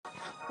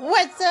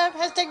What's up?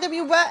 Hashtag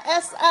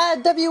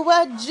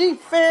WYSIWYG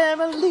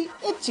family.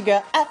 It's your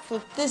girl F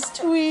with this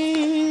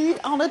tweet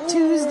on a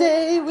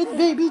Tuesday with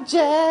baby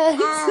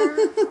Jax.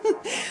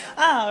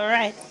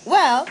 Alright,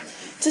 well,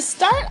 to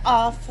start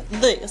off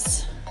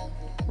this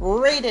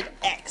rated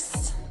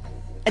X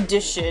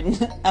edition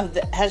of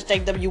the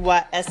hashtag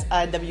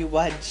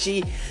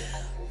WYSIWYG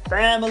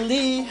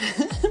family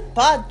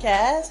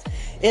podcast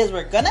is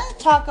we're gonna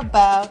talk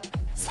about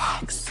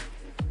sex.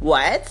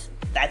 What?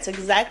 That's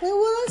exactly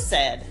what I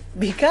said.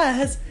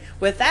 Because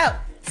without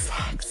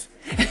sex,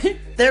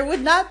 there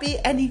would not be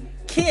any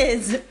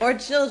kids or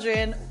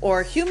children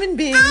or human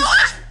beings,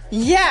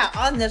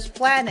 on this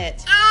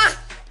planet.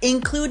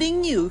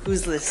 Including you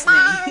who's listening.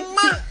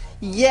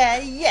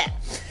 Yeah.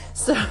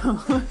 So,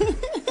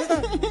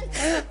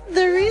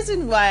 the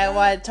reason why I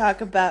want to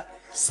talk about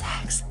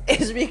sex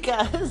is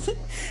because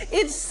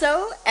it's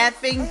so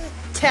effing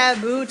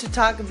taboo to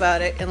talk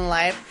about it in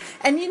life.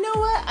 And you know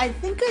what? I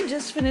think I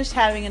just finished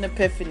having an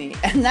epiphany.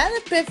 And that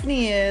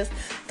epiphany is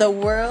the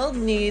world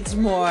needs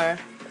more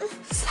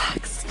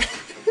sex.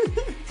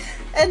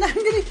 And I'm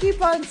going to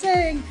keep on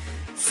saying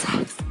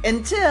sex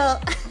until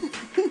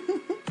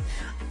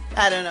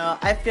I don't know.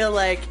 I feel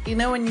like,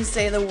 when you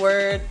say the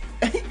word,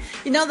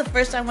 the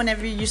first time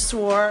whenever you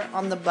swore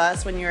on the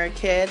bus when you were a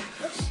kid,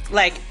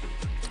 like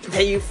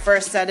that you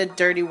first said a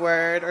dirty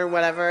word or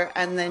whatever,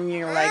 and then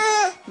you're like,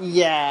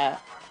 yeah.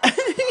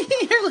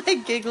 You're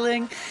like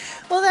giggling.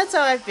 Well, that's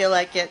how I feel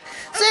like it.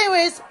 So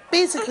anyways,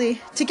 basically,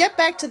 to get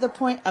back to the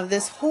point of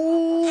this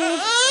whole...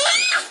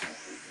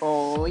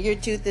 Oh, your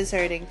tooth is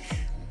hurting.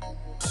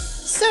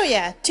 So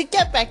yeah, to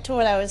get back to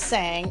what I was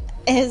saying,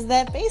 is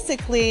that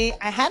basically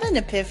I had an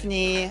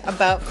epiphany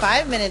about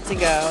 5 minutes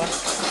ago,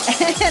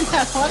 and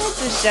I wanted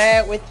to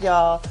share it with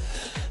y'all,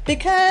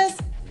 because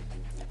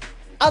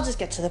I'll just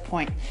get to the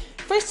point.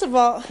 First of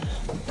all,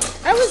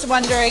 I was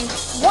wondering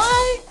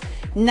why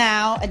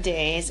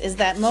nowadays is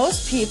that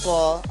most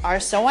people are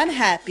so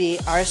unhappy,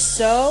 are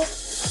so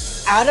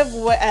out of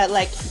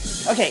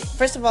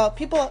first of all,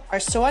 people are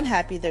so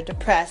unhappy, they're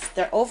depressed,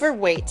 they're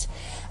overweight,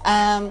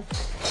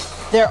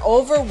 they're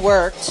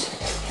overworked,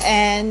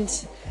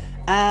 and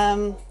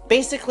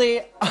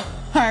basically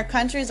our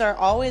countries are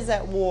always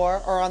at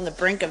war or on the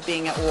brink of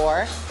being at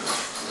war.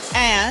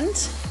 And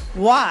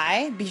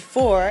why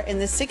before in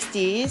the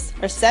 60s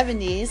or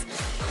 70s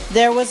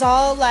there was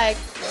all like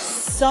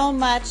so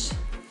much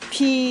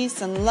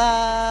peace and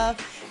love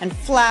and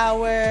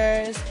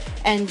flowers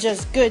and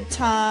just good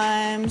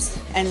times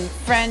and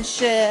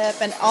friendship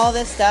and all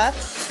this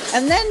stuff,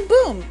 and then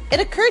boom, it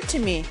occurred to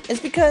me, it's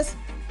because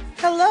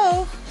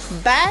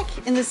back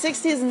in the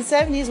 60s and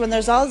 70s when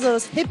there's all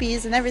those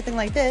hippies and everything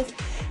like this,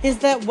 is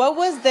that what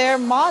was their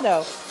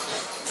motto?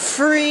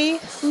 Free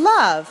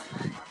love.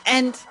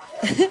 And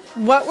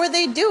what were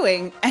they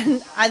doing?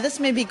 And this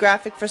may be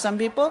graphic for some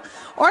people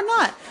or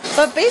not,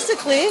 but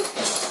basically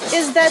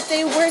is that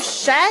they were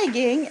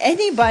shagging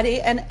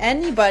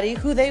anybody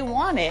who they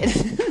wanted.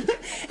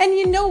 And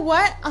you know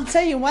what? I'll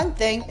tell you one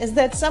thing, is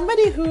that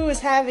somebody who is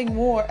having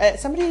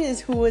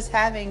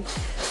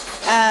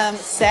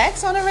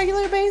sex on a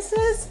regular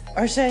basis,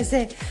 or should I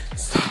say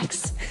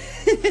sex,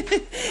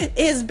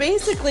 is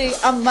basically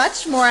a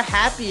much more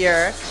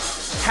happier,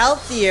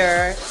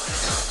 healthier,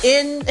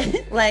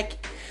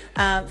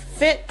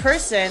 fit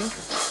person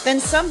than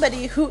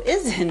somebody who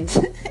isn't.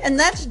 And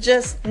that's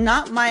just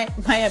not my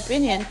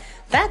opinion.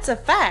 That's a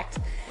fact.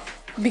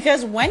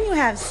 Because when you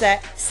have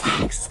sex,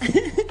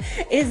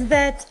 is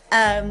that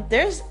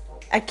there's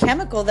a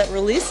chemical that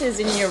releases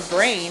in your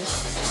brain,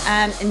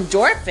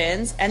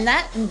 endorphins, and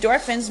that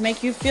endorphins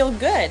make you feel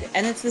good.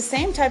 And it's the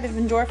same type of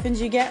endorphins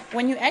you get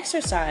when you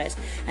exercise.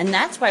 And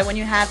that's why when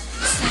you have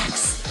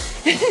sex,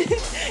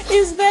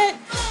 is that,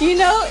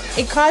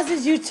 it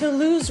causes you to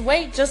lose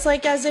weight just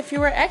like as if you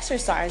were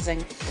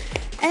exercising.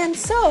 And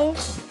so,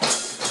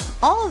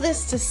 all of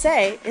this to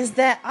say is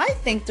that I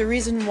think the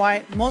reason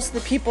why most of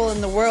the people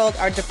in the world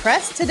are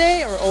depressed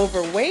today, or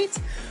overweight,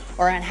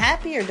 or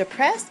unhappy, or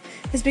depressed,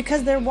 is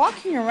because they're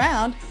walking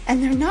around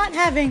and they're not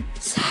having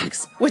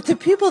sex with the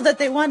people that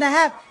they want to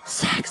have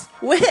sex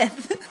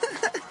with.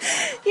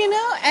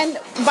 And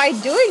by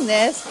doing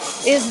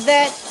this is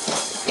that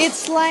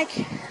it's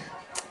like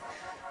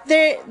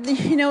they're,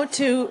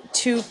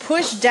 to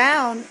push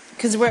down,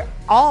 because we're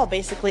all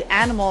basically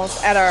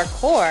animals at our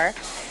core,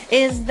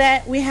 is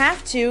that we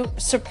have to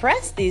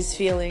suppress these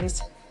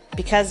feelings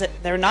because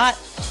they're not,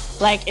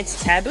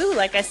 it's taboo,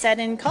 like I said,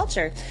 in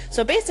culture.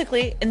 So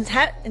basically,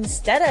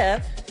 instead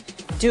of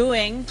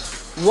doing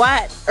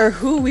what or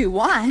who we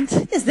want,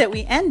 is that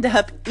we end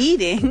up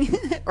eating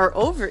or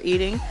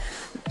overeating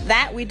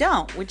that we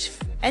don't. Which,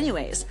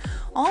 anyways,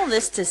 all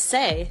this to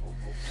say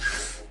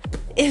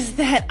is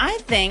that I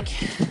think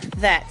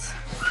that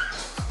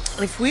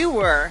if we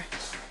were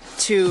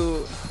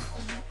to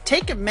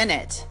take a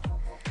minute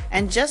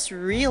and just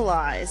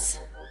realize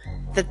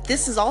that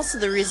this is also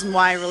the reason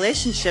why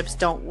relationships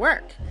don't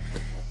work,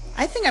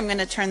 I think I'm going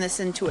to turn this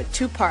into a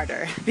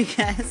two-parter,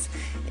 because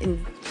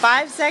in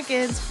 5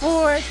 seconds,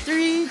 4,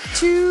 3,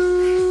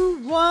 2,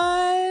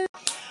 1.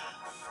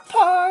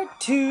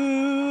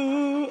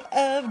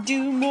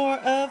 do more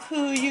of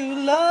who you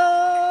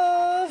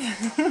love.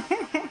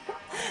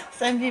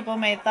 Some people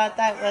may have thought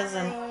that was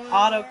an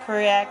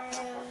autocorrect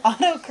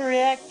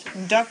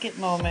duck it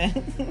moment,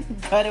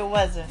 but it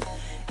wasn't.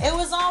 It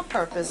was on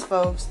purpose,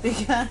 folks,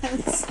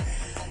 because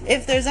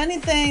if there's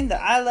anything that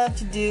I love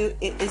to do,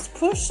 it is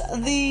push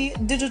the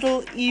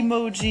digital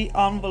emoji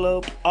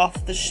envelope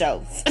off the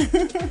shelf.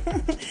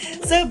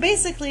 So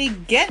basically,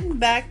 getting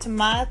back to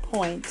my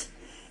point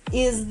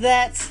is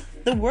that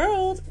the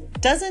world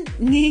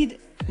doesn't need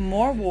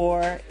more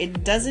war.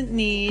 It doesn't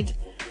need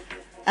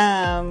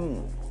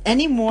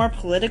any more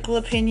political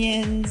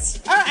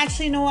opinions. Oh,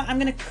 actually, you know what? I'm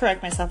going to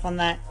correct myself on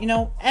that. You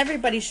know,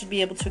 everybody should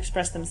be able to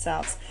express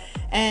themselves.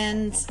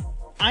 And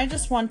I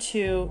just want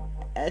to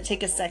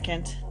take a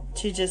second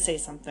to just say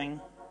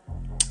something.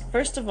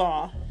 First of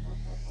all,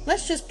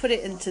 let's just put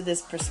it into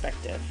this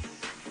perspective.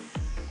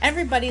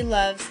 Everybody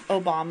loves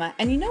Obama.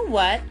 And you know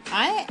what?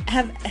 I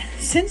have,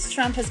 since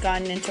Trump has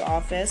gotten into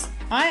office,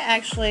 I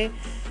actually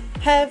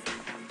have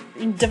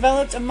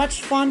developed a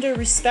much fonder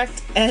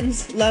respect and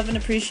love and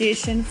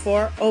appreciation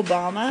for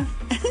Obama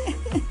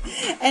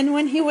and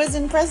when he was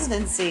in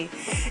presidency.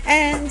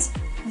 And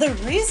the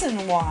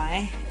reason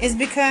why is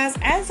because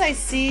as I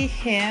see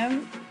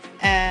him,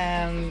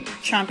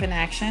 Trump in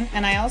action,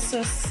 and I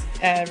also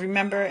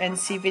remember and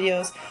see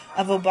videos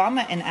of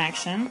Obama in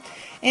action,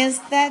 is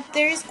that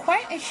there is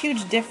quite a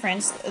huge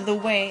difference the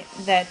way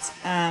that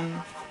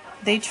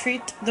they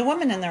treat the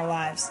women in their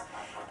lives.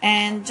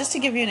 And just to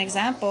give you an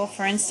example,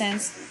 for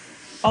instance,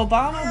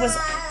 Obama was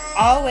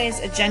always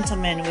a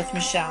gentleman with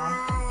Michelle,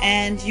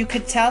 and you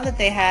could tell that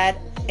they had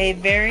a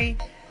very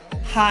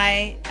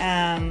high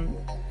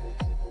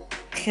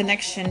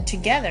connection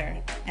together,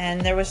 and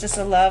there was just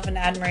a love and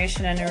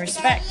admiration and a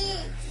respect.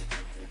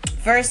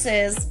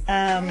 Versus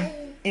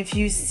if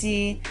you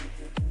see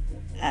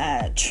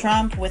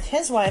Trump with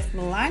his wife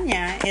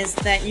Melania, is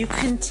that you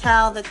can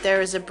tell that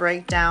there is a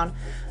breakdown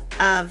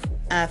of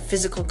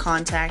physical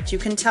contact. You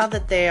can tell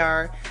that they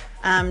are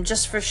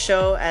just for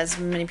show, as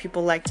many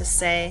people like to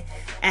say,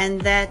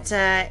 and that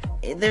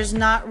there's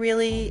not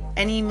really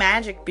any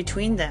magic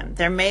between them.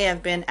 There may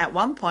have been at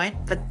one point,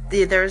 but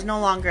there is no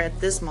longer at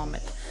this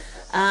moment.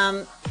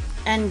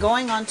 And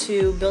going on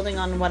to building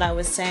on what I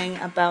was saying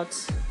about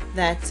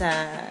that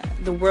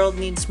the world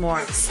needs more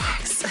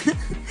sex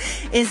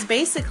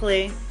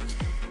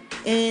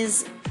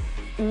is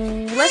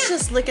let's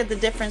just look at the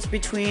difference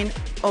between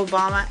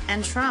Obama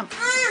and Trump.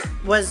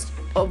 Was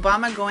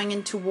Obama going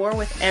into war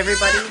with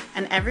everybody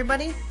and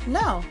everybody?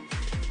 No.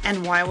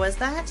 And why was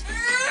that?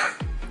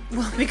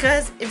 Well,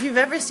 because if you've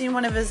ever seen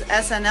one of his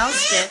SNL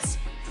skits,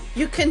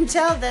 you can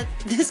tell that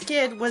this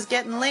kid was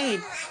getting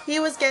laid. He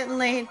was getting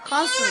laid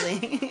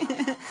constantly.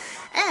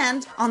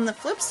 And on the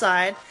flip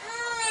side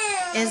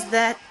is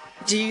that,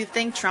 do you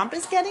think Trump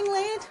is getting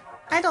laid?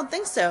 I don't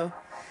think so.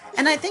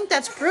 And I think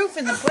that's proof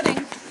in the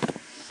pudding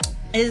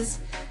is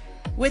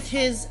with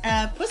his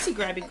pussy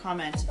grabbing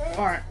comment,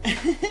 or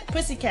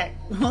pussycat,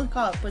 we'll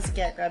call it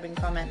pussycat grabbing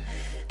comment.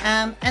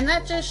 And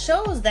that just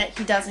shows that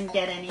he doesn't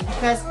get any,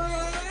 because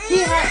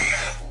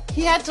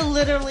he had to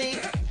literally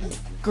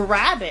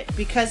grab it,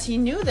 because he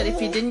knew that if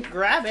he didn't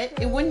grab it,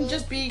 it wouldn't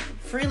just be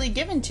freely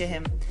given to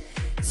him.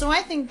 So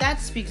I think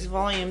that speaks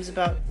volumes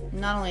about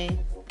not only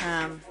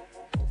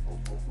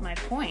my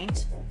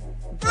point,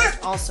 but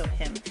also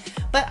him.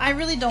 But I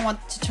really don't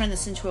want to turn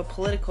this into a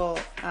political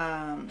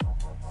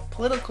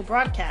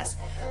broadcast.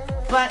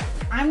 But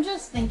I'm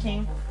just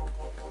thinking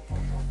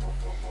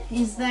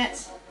is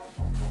that,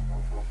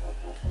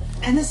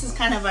 and this is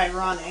kind of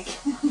ironic,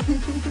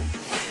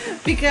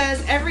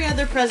 because every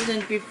other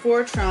president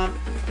before Trump,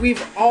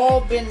 we've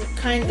all been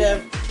kind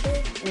of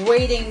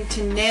waiting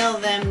to nail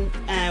them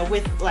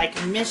with like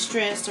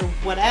mistress or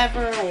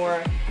whatever,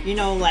 or you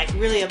know, like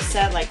really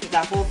upset, like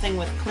that whole thing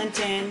with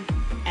Clinton.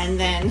 And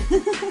then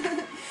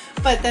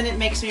but then it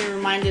makes me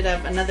reminded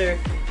of another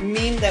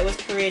meme that was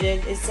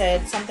created. It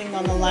said something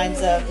on the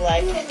lines of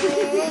like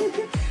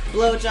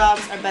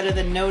blowjobs are better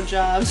than no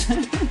jobs.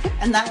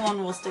 And that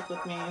one will stick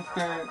with me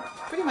for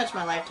pretty much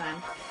my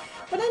lifetime.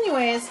 But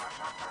anyways,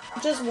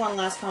 just one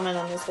last comment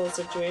on this whole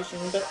situation.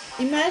 But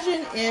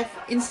imagine if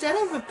instead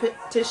of a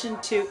petition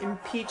to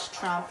impeach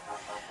Trump,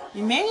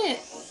 you made it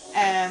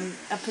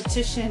a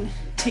petition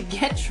to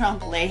get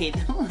Trump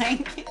laid.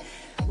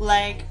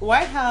 Like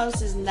White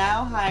House is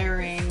now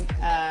hiring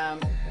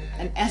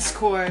an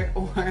escort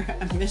or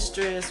a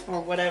mistress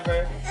or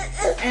whatever,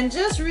 and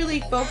just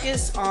really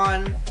focus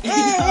on, you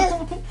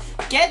know,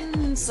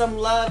 getting some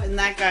love in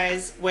that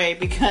guy's way,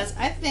 because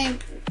I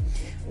think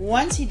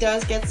once he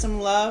does get some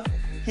love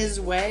his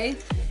way,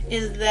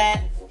 is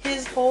that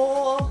his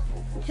whole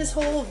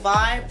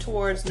vibe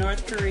towards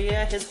North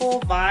Korea, his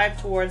whole vibe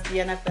towards the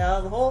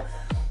NFL, the whole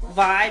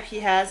vibe he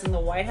has in the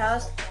White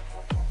House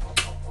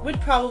would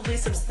probably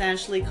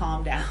substantially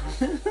calm down.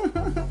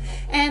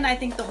 And I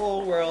think the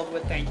whole world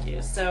would thank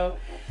you. So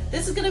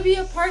this is going to be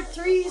a part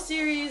 3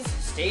 series.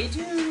 Stay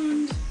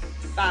tuned.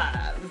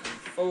 5,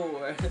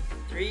 4,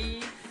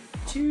 3,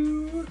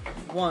 2,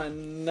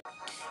 1.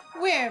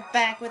 We're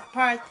back with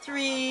part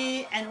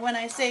 3, and when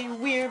I say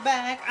we're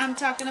back, I'm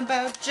talking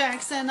about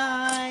Jax and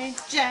I.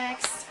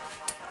 Jax,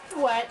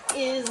 what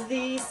is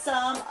the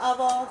sum of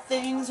all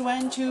things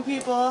when two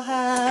people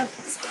have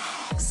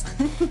sex?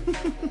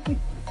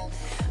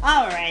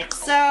 Alright,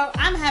 so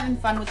I'm having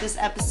fun with this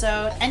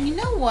episode, and you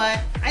know what?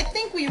 I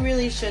think we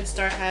really should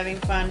start having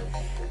fun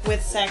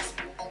with sex,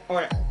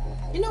 or,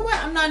 you know what?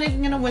 I'm not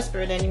even gonna whisper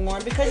it anymore,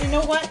 because you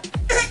know what?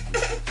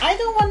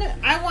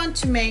 I want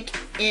to make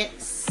it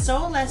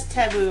so less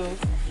taboo,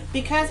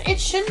 because it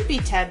shouldn't be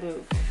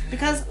taboo.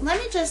 Because let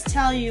me just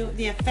tell you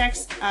the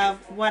effects of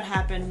what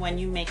happened when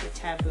you make it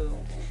taboo.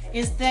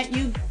 Is that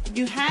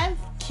you have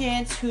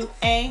kids who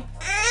a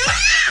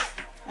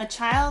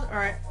child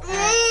or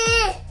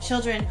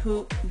children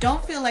who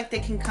don't feel like they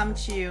can come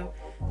to you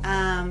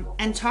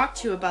and talk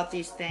to you about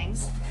these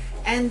things,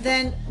 and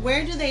then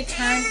where do they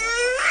turn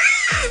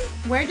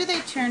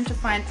to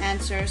find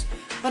answers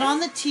but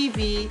on the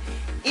TV,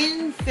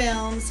 in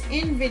films,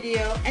 in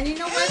video, and you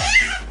know what?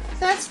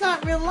 That's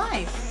not real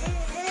life.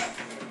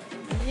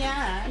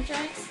 Yeah,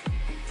 Jax,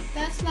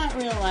 that's not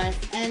real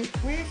life, and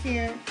we're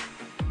here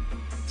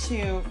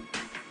to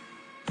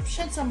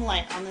shed some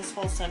light on this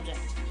whole subject.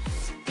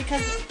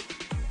 Because,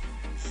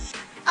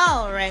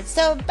 alright,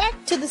 so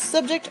back to the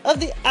subject of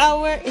the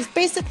hour is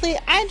basically,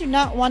 I do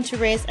not want to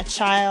raise a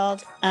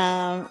child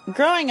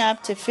growing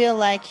up to feel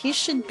like he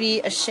should be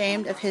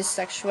ashamed of his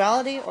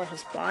sexuality or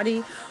his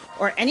body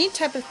or any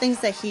type of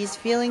things that he's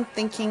feeling,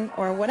 thinking,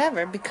 or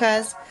whatever,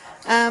 because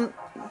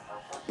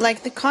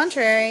like the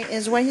contrary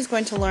is what he's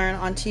going to learn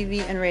on TV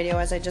and radio,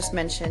 as I just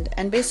mentioned.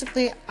 And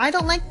basically, I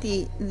don't like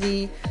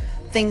the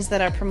things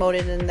that are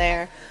promoted in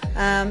there.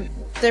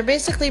 They're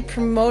basically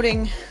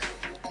promoting,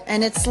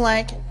 and it's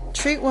like,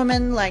 treat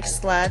women like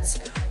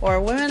sluts, or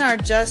women are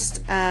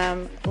just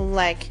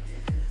like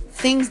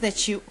things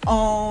that you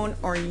own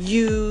or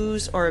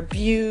use or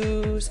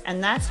abuse,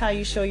 and that's how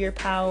you show your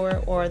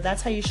power, or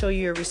that's how you show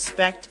your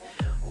respect,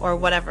 or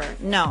whatever.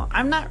 No,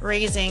 I'm not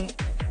raising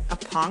a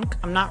punk.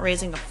 I'm not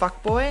raising a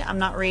fuckboy. I'm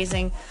not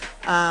raising,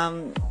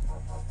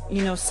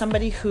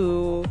 somebody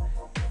who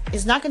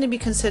is not going to be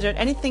considered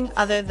anything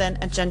other than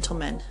a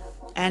gentleman.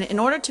 And in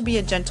order to be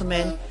a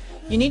gentleman,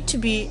 you need to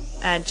be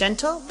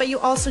gentle, but you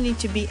also need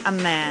to be a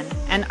man.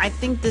 And I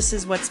think this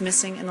is what's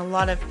missing in a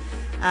lot of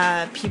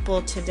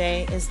people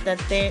today, is that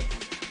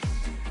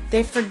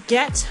they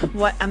forget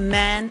what a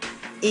man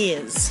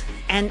is.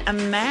 And a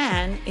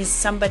man is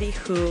somebody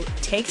who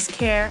takes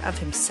care of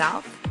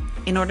himself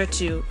in order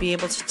to be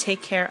able to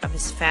take care of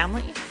his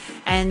family,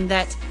 and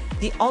that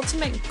the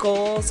ultimate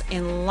goals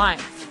in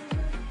life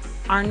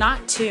are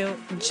not to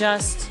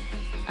just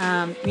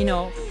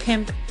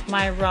pimp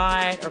my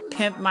ride, or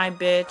pimp my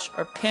bitch,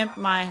 or pimp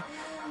my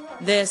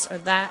this or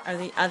that or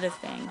the other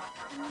thing.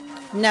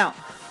 No,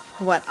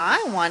 what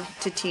I want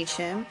to teach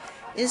him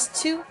is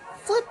to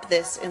flip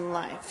this in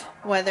life,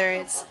 whether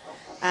it's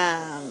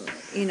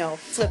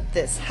flip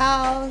this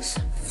house,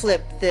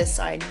 flip this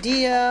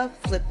idea,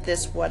 flip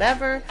this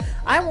whatever.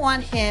 I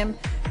want him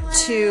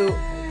to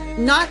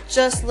not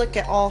just look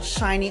at all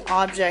shiny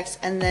objects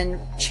and then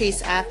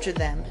chase after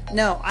them.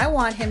 No, I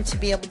want him to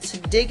be able to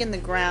dig in the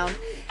ground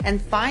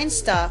and find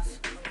stuff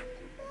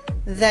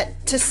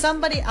that to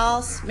somebody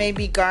else may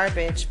be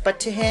garbage, but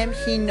to him,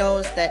 he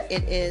knows that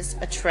it is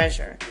a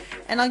treasure.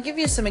 And I'll give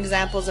you some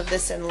examples of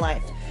this in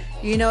life.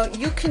 You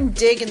can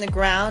dig in the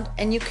ground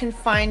and you can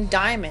find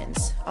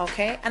diamonds,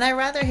 okay? And I'd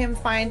rather him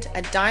find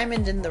a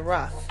diamond in the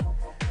rough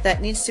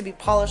that needs to be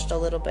polished a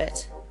little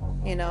bit,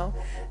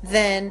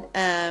 than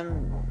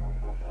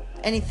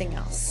anything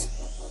else,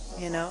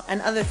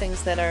 and other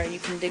things that you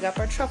can dig up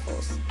are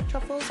truffles.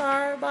 Truffles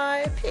are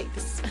by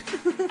pigs.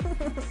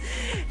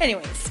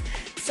 Anyways,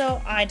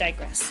 so I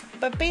digress.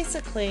 But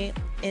basically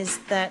is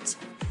that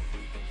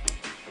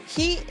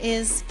he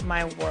is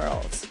my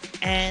world,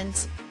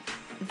 and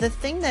the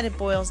thing that it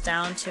boils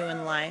down to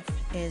in life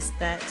is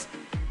that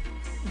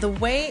the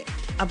way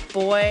a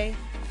boy,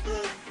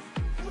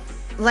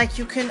 like,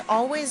 you can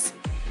always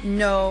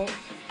know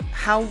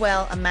how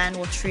well a man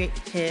will treat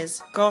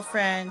his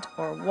girlfriend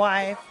or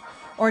wife,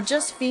 or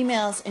just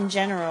females in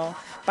general,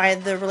 by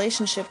the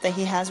relationship that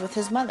he has with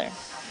his mother.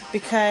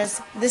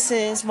 Because this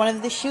is one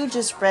of the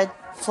hugest red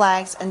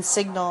flags and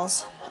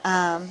signals,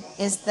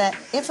 is that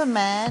if a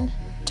man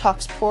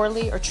talks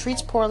poorly or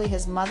treats poorly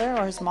his mother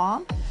or his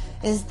mom,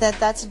 is that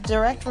that's a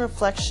direct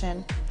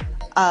reflection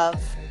of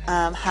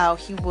how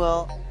he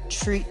will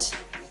treat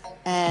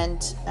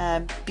and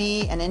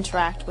be and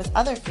interact with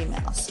other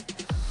females.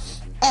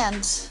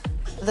 And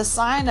the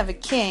sign of a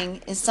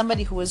king is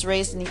somebody who was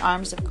raised in the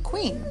arms of a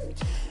queen.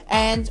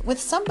 And with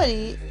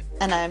somebody,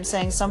 and I'm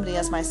saying somebody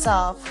as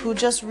myself, who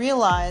just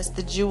realized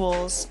the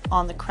jewels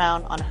on the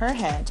crown on her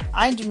head,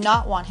 I do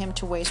not want him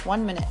to waste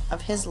 1 minute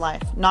of his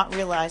life not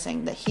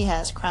realizing that he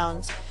has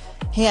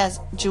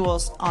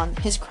jewels on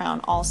his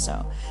crown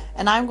also.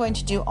 And I'm going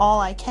to do all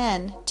I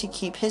can to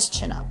keep his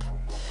chin up.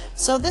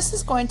 So this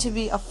is going to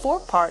be a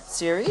 4-part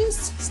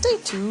series. Stay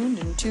tuned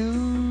in 2,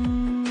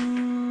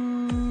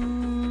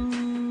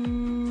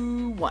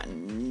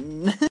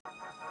 1.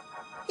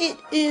 It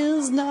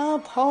is now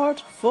part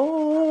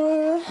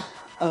 4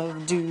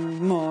 of Do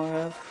More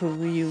of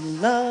Who You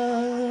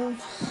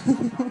Love.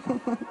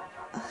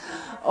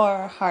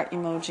 Or heart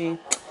emoji.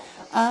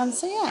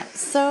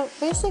 So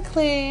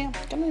basically,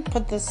 let me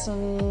put this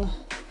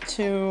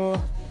into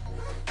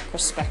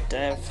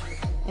perspective,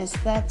 is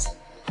that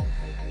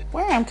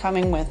where I'm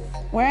coming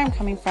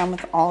from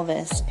with all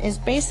this is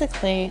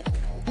basically,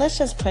 let's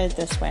just put it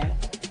this way.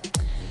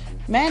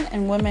 Men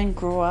and women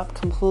grew up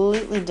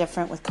completely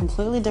different with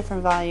completely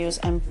different values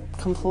and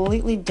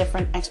completely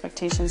different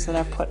expectations that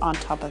are put on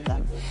top of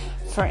them.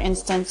 For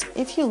instance,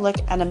 if you look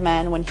at a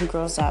man when he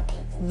grows up,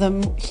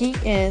 he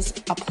is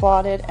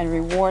applauded and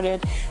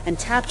rewarded and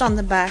tapped on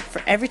the back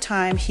for every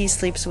time he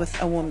sleeps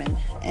with a woman.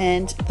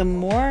 And the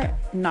more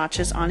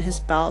notches on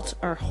his belt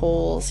or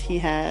holes he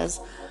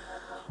has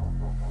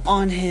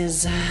on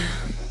his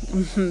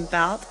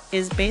belt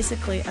is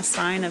basically a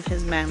sign of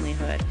his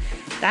manlyhood.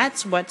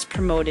 That's what's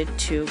promoted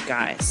to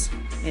guys.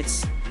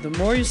 It's the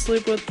more you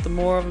sleep with, the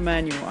more of a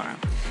man you are.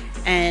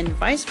 And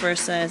vice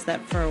versa is that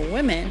for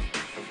women,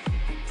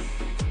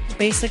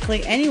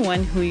 basically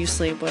anyone who you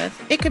sleep with,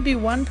 it could be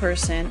one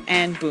person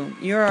and boom,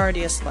 you're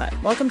already a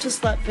slut. Welcome to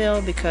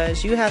Slutville,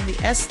 because you have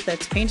the S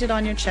that's painted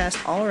on your chest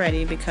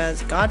already,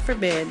 because God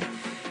forbid,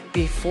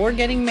 before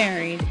getting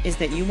married, is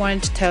that you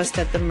wanted to toast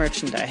at the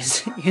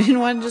merchandise. You didn't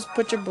want to just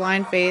put your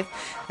blind faith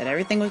that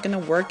everything was going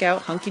to work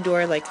out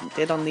hunky-dory like you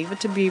did on Leave It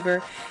to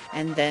Beaver,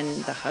 and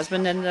then the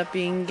husband ended up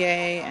being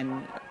gay,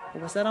 and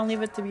was that on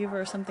Leave It to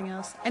Beaver or something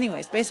else?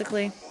 Anyways,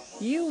 basically,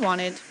 you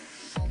wanted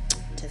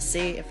to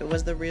see if it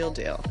was the real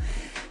deal.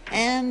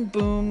 And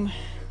boom,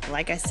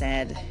 like I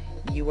said,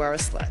 you are a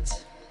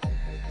slut.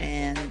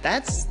 And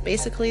that's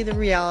basically the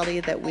reality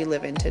that we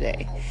live in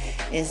today,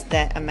 is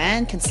that a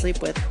man can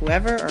sleep with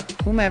whoever or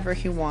whomever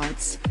he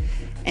wants,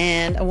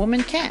 and a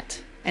woman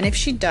can't. And if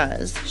she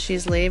does,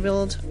 she's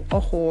labeled a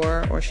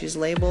whore, or she's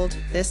labeled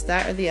this,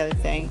 that, or the other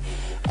thing.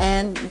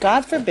 And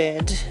God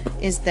forbid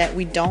is that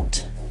we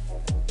don't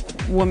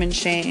woman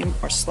shame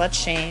or slut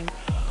shame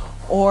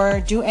or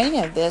do any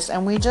of this,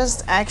 and we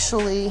just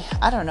actually,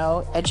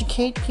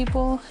 educate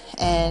people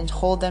and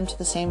hold them to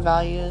the same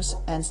values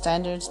and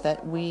standards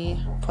that we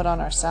put on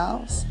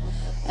ourselves.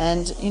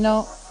 And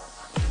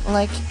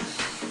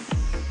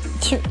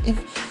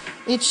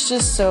it's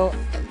just so,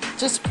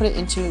 just to put it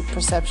into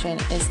perception,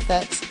 is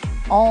that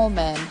all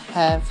men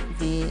have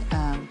the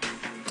I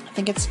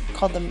think it's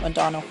called the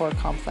Madonna whore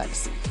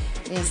complex,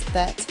 is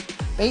that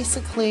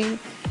basically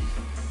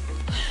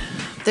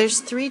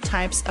there's 3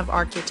 types of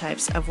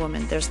archetypes of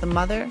women. There's the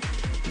mother,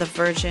 the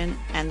virgin,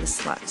 and the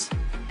slut.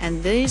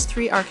 And these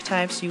 3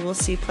 archetypes you will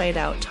see played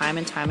out time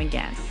and time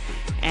again.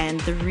 And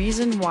the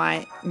reason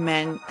why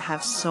men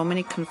have so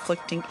many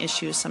conflicting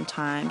issues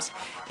sometimes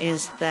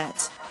is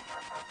that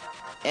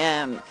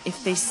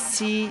if they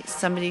see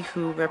somebody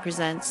who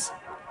represents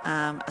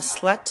a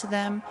slut to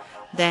them,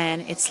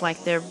 then it's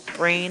like their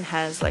brain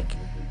has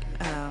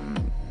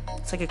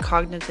it's like a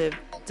cognitive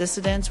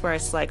dissonance, where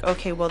it's like,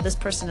 okay, well, this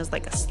person is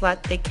like a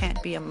slut, they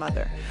can't be a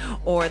mother,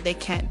 or they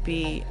can't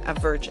be a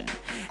virgin.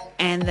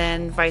 And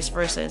then vice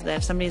versa, is that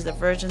if somebody's a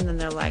virgin, then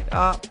they're like,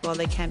 oh, well,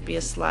 they can't be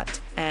a slut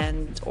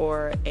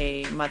or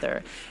a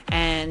mother.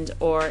 And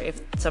or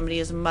if somebody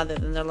is a mother,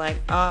 then they're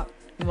like, oh,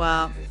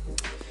 well,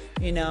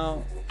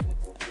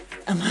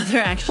 a mother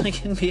actually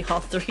can be all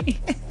 3.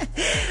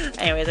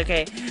 Anyways,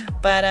 okay.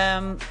 But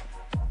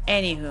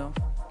anywho,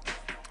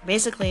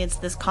 basically it's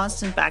this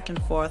constant back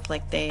and forth,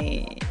 like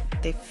they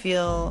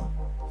feel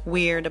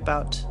weird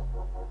about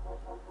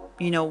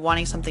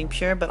wanting something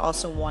pure, but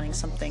also wanting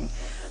something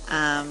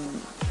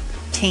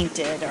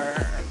tainted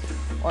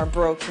or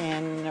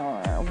broken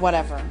or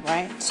whatever,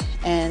 right?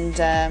 And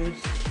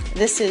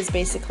this is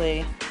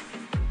basically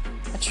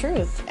a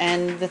truth.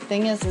 And the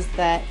thing is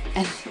that,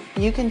 and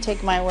you can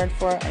take my word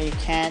for it, or you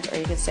can't, or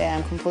you can say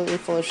I'm completely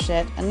full of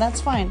shit, and that's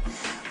fine.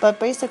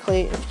 But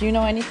basically, if you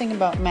know anything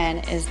about men,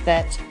 is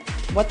that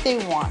what they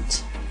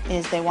want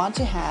is they want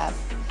to have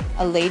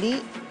a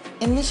lady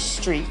in the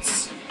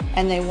streets,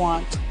 and they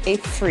want a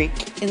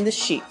freak in the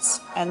sheets.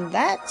 And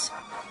that,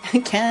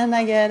 can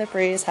I get a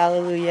praise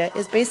hallelujah,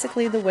 is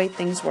basically the way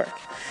things work.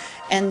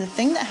 And the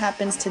thing that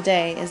happens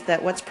today is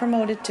that what's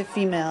promoted to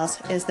females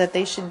is that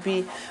they should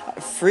be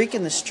a freak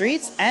in the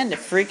streets and a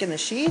freak in the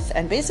sheets,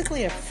 and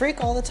basically a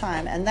freak all the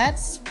time. And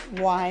that's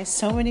why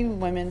so many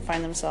women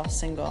find themselves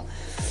single.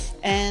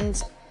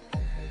 And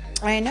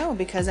I know,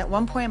 because at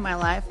one point in my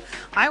life,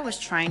 I was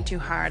trying too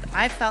hard.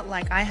 I felt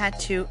like I had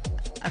to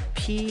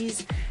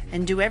appease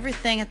and do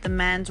everything at the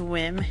man's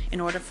whim in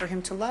order for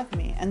him to love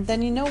me. And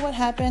then what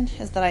happened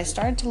is that I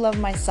started to love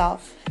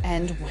myself.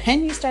 And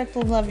when you start to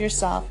love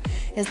yourself,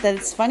 is that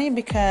it's funny,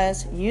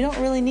 because you don't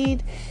really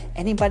need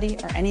anybody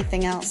or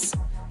anything else.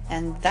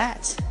 And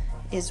that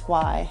is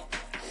why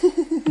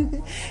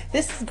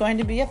this is going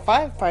to be a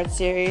 5-part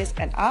series,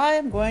 and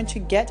I'm going to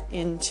get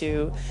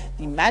into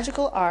the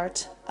magical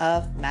art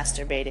of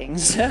masturbating.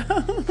 So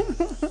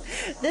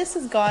this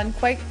has gone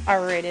quite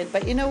R-rated,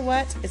 but you know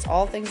what? It's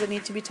all things that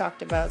need to be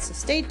talked about, so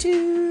stay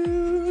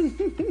tuned.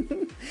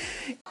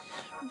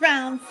 Round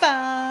round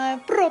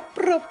 5. Brop,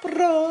 brop,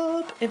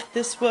 brop. If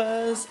this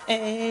was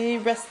a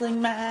wrestling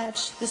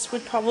match, this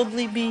would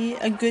probably be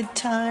a good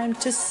time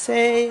to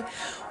say,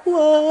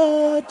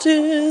 what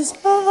is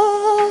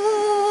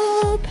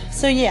up?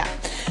 So yeah.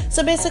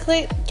 So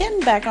basically,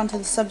 getting back onto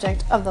the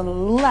subject of the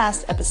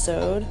last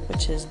episode,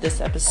 which is this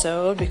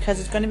episode,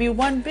 because it's going to be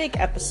one big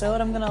episode,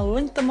 I'm going to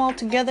link them all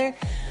together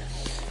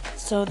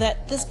so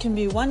that this can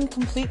be one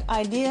complete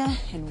idea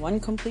in one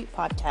complete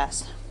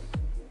podcast.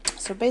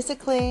 So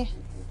basically,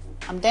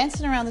 I'm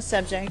dancing around the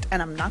subject,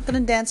 and I'm not going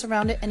to dance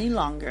around it any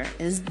longer,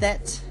 is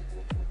that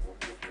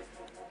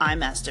I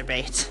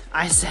masturbate.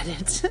 I said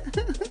it.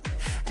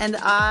 And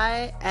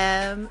I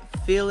am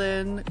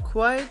feeling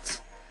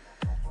quite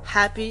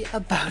happy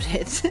about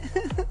it.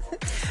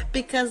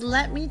 Because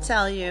let me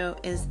tell you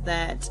is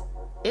that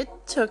it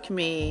took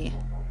me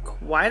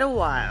quite a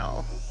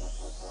while,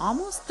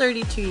 almost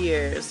 32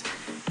 years,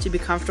 to be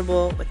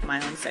comfortable with my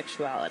own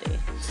sexuality.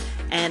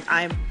 And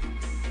I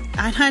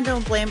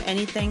don't blame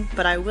anything,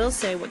 but I will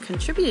say what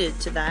contributed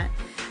to that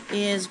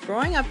is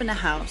growing up in a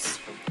house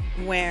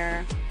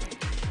where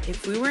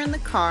if we were in the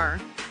car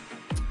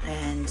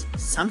and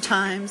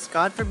sometimes,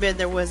 God forbid,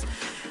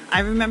 I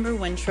remember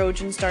when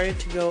Trojan started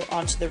to go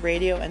onto the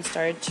radio and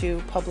started to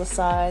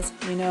publicize,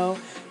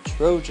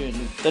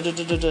 Trojan,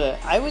 da-da-da-da-da.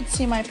 I would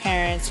see my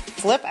parents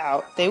flip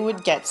out. They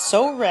would get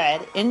so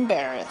red,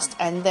 embarrassed.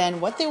 And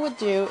then what they would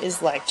do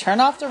is turn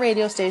off the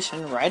radio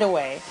station right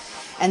away.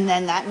 And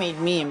then that made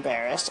me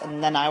embarrassed.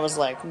 And then I was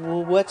like,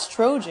 well, what's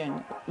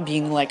Trojan?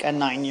 Being like a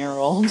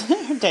 9-year-old,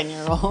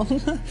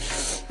 10-year-old,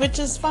 which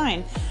is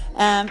fine.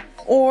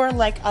 Or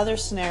other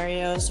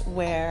scenarios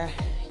where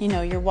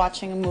you're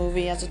watching a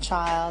movie as a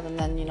child, and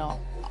then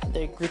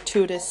the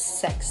gratuitous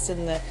sex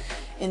in the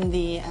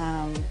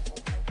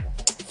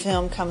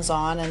film comes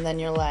on, and then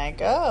you're like,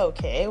 oh,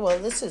 okay, well,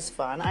 this is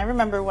fun. I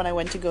remember when I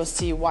went to go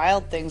see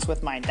Wild Things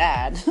with my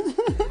dad.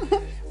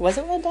 Was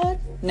it my dad?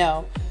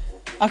 No.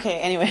 Okay.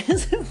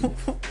 Anyways,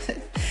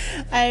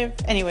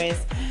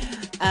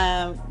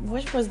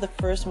 which was the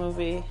first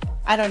movie?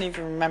 I don't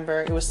even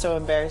remember. It was so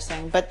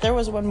embarrassing. But there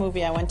was one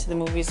movie, I went to the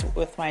movies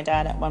with my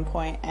dad at one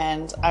point,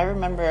 and I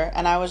remember,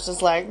 and I was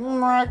just like,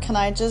 can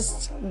I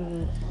just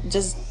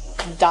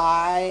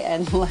die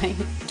and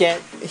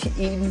get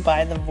eaten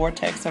by the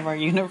vortex of our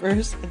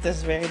universe at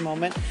this very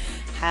moment?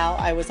 How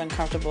I was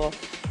uncomfortable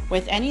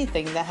with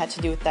anything that had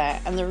to do with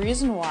that. And the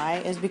reason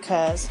why is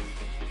because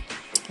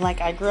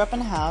I grew up in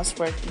a house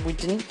where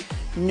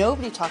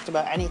nobody talked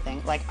about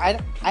anything. I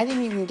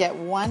didn't even get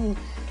one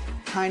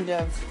kind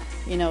of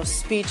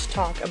speech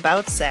talk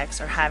about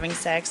sex or having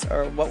sex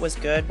or what was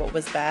good, what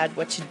was bad,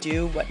 what to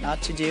do, what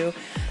not to do,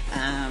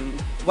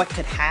 what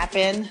could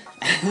happen,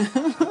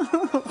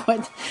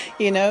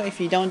 if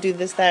you don't do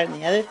this, that, and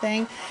the other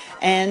thing.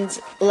 And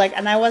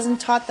I wasn't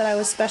taught that I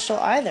was special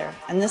either.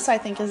 And this, I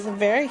think, is a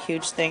very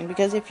huge thing,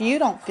 because if you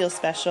don't feel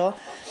special,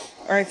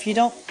 or if you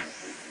don't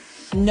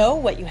know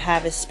what you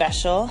have is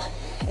special,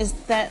 is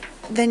that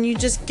then you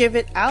just give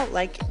it out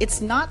like it's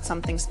not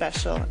something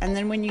special. And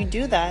then when you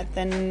do that,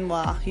 then,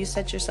 well, you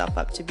set yourself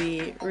up to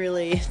be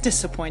really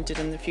disappointed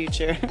in the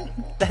future.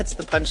 That's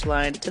the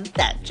punchline to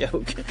that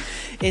joke,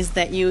 is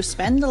that you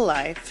spend a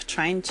life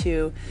trying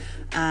to,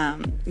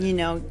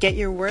 get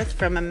your worth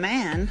from a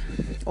man,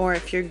 or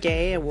if you're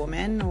gay, a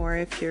woman, or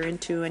if you're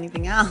into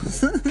anything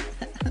else.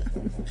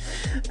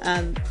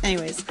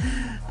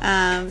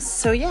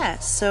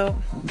 So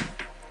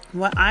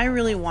what I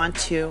really want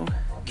to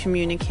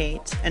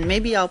communicate, and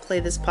maybe I'll play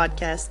this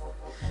podcast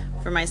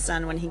for my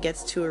son when he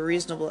gets to a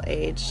reasonable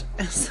age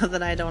so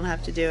that I don't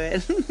have to do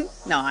it.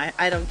 No,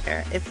 I don't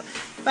care.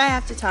 If I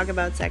have to talk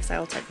about sex, I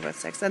will talk about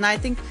sex. And I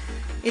think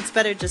it's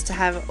better just to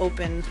have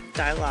open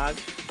dialogue,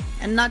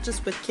 and not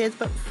just with kids,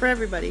 but for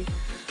everybody.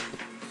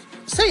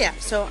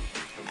 So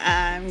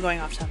I'm going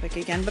off topic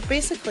again, but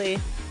basically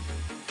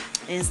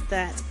is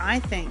that I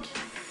think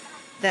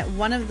that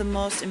one of the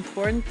most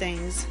important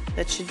things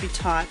that should be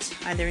taught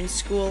either in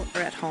school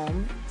or at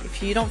home,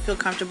 if you don't feel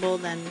comfortable,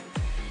 then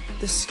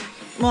this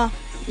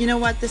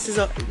is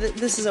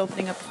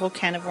opening up a whole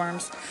can of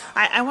worms.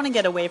 I want to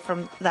get away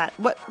from that.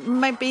 What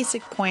my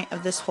basic point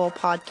of this whole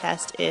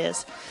podcast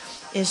is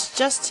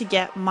just to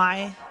get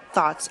my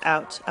thoughts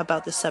out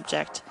about the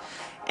subject,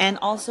 and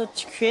also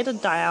to create a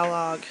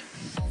dialogue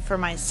for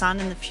my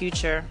son in the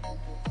future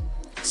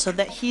so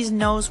that he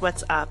knows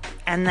what's up,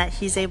 and that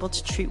he's able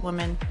to treat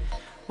women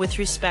with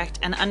respect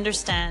and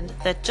understand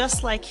that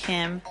just like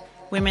him,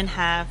 women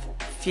have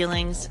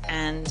feelings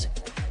and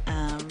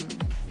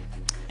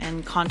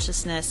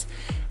consciousness,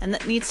 and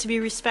that needs to be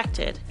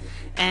respected.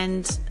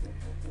 And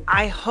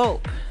I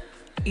hope,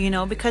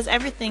 because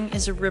everything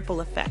is a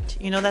ripple effect.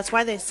 That's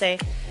why they say,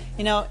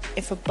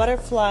 if a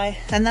butterfly,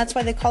 and that's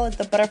why they call it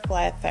the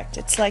butterfly effect.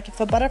 It's like if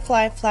a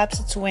butterfly flaps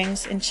its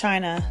wings in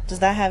China, does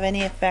that have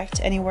any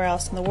effect anywhere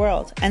else in the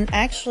world? And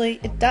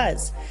actually it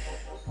does.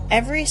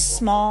 Every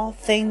small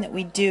thing that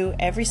we do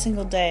every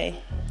single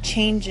day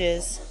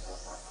changes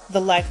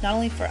the life, not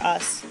only for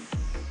us,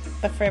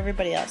 but for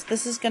everybody else.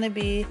 This is going to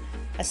be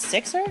a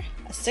sixer?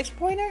 A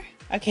 6-pointer?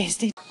 Okay,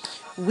 Steve.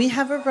 we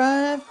have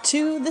arrived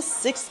to the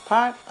 6th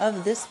part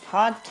of this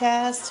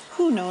podcast.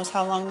 Who knows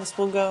how long this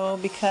will go,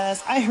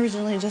 because I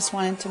originally just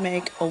wanted to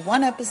make a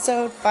 1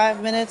 episode,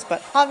 5 minutes,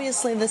 but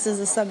obviously this is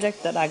a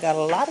subject that I got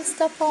a lot of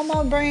stuff on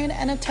my brain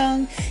and a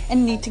tongue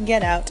and need to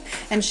get out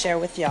and share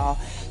with y'all.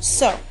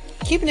 So,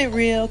 keeping it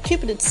real,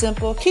 keeping it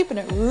simple, keeping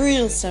it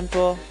real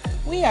simple,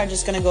 we are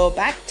just going to go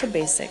back to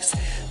basics.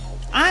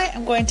 I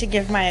am going to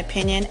give my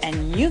opinion,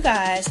 and you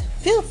guys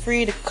feel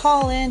free to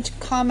call in, to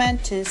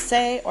comment, to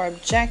say or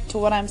object to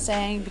what I'm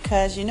saying,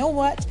 because you know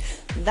what?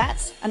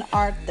 That's an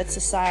art that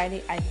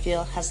society, I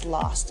feel, has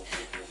lost.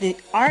 The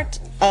art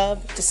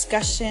of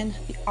discussion,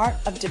 the art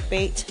of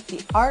debate,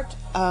 the art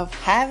of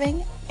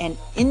having an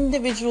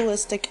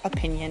individualistic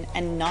opinion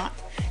and not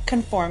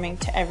conforming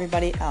to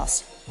everybody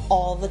else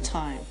all the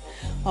time.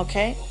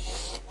 Okay?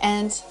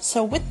 And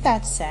so with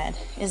that said,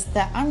 is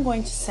that I'm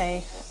going to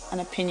say an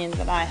opinion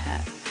that I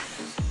have.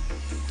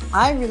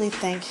 I really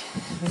think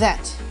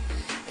that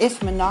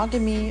if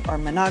monogamy or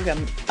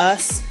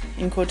us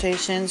in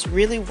quotations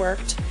really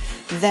worked,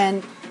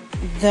 then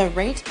the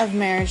rate of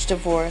marriage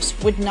divorce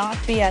would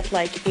not be at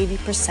like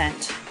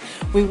 80%.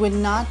 We would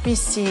not be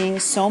seeing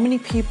so many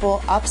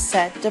people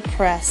upset,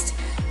 depressed.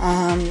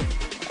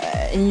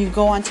 And you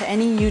go onto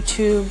any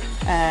YouTube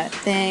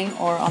thing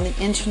or on the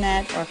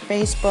internet or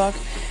Facebook,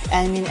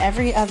 I mean,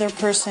 every other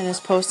person is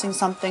posting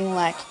something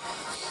like,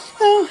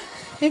 oh,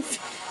 if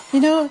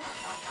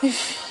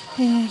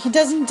he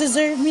doesn't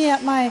deserve me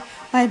at my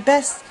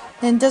best,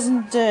 and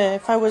doesn't,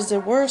 if I was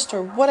the worst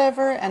or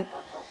whatever, and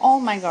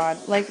oh my God,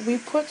 like we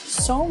put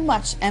so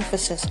much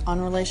emphasis on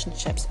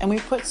relationships, and we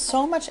put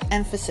so much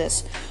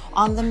emphasis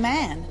on the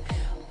man,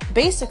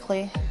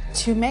 basically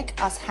to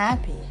make us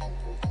happy.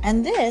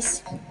 And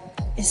this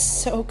is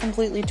so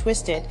completely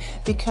twisted,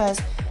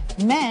 because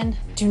men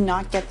do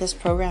not get this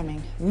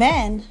programming.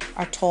 Men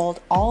are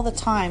told all the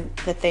time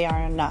that they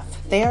are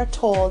enough. They are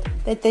told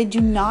that they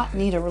do not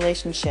need a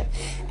relationship.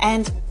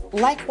 And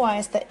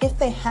likewise, that if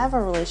they have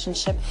a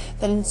relationship,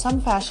 that in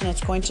some fashion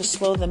it's going to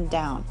slow them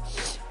down.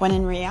 When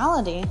in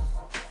reality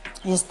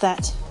is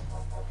that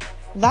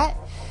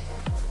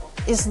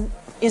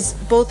is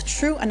both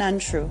true and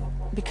untrue.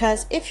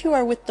 Because if you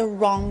are with the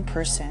wrong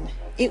person,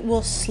 it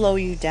will slow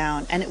you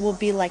down, and it will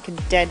be like a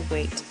dead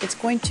weight. It's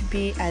going to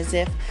be as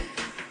if,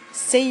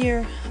 say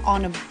you're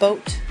on a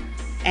boat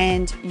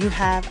and you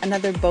have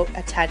another boat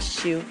attached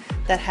to you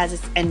that has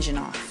its engine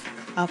off.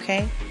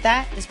 Okay?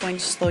 That is going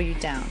to slow you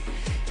down.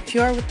 If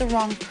you are with the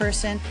wrong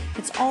person,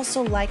 it's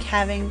also like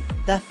having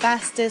the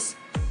fastest,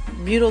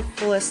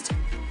 beautifulest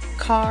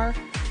car,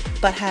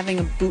 but having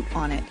a boot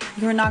on it.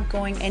 You're not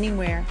going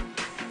anywhere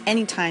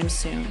anytime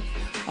soon.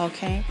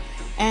 Okay?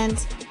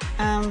 And,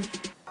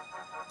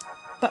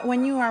 but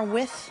when you are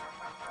with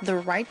the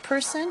right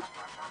person,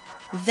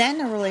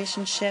 then a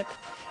relationship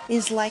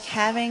is like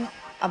having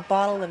a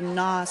bottle of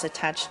NOS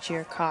attached to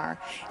your car.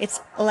 It's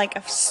like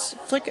a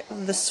flick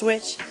of the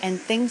switch and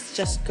things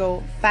just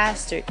go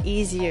faster,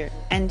 easier.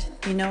 And,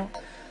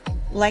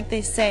 like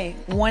they say,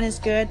 1 is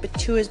good, but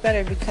 2 is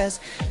better, because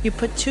you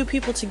put 2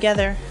 people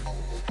together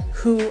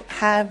who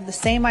have the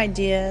same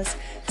ideas,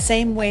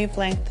 same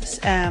wavelengths,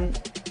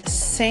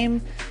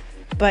 same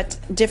but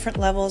different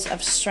levels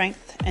of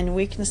strength and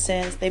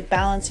weaknesses. They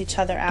balance each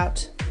other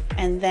out,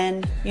 and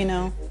then,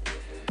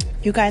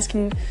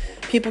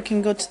 people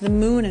can go to the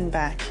moon and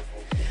back.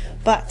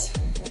 But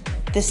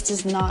this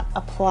does not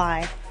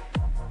apply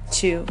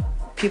to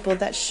people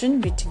that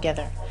shouldn't be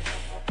together.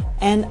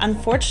 And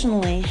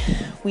unfortunately,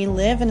 we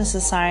live in a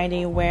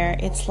society where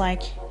it's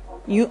like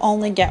you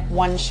only get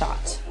one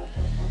shot,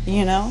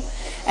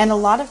 And a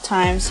lot of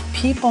times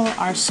people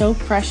are so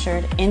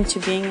pressured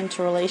into being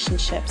into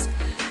relationships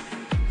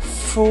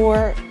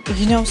for,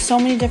 so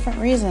many different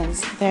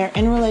reasons. They're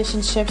in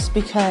relationships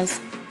because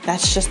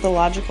that's just the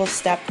logical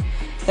step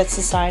that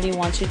society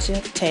wants you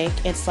to take.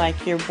 It's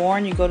like you're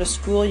born, you go to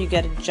school, you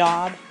get a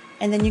job,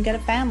 and then you get a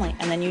family,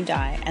 and then you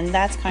die. And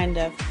that's kind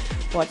of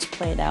what's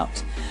played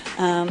out.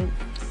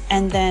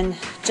 And then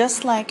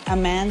just like a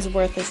man's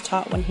worth is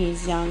taught when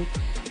he's young,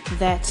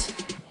 that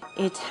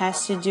it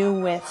has to do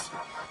with,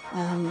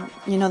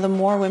 the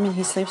more women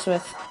he sleeps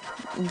with,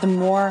 the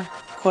more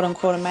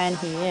quote-unquote a man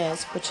he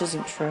is, which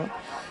isn't true,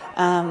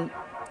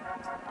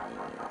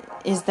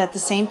 is that the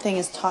same thing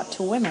is taught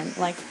to women.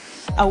 Like,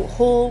 a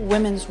whole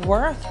women's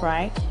worth,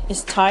 right,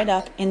 is tied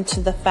up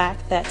into the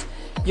fact that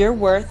your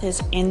worth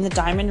is in the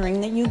diamond ring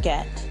that you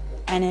get,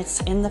 and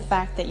it's in the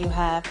fact that you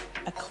have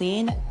a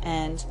clean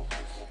and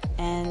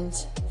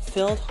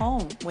filled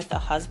home with a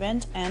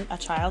husband and a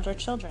child or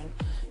children,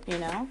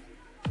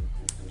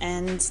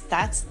 And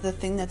that's the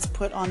thing that's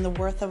put on the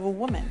worth of a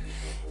woman.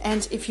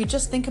 And if you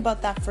just think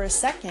about that for a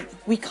second,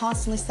 we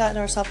constantly set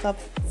ourselves up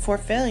for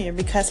failure,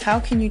 because how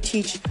can you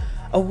teach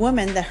a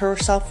woman that her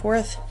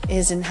self-worth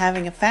is in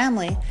having a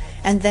family,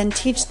 and then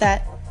teach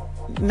that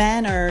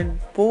man or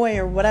boy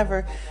or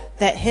whatever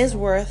that his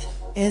worth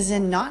is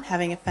in not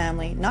having a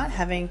family, not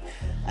having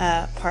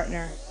a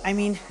partner? I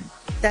mean,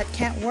 that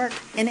can't work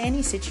in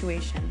any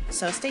situation.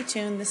 So stay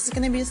tuned. This is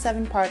going to be a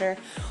 7-parter.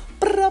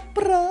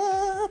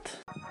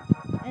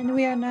 And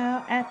we are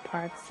now at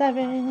part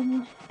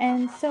 7.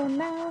 And so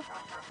now,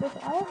 with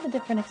all of the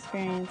different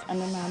experience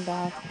under my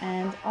belt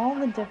and all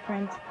the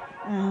different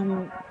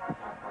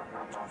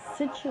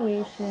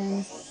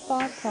situations,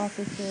 thought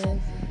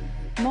processes,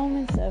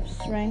 moments of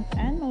strength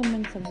and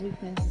moments of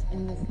weakness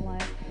in this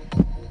life,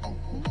 I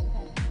think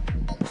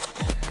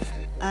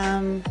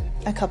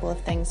that a couple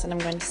of things, and I'm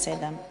going to say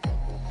them.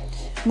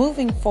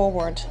 Moving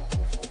forward,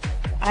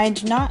 I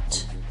do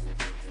not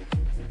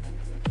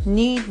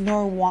need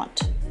nor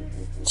want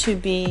to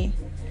be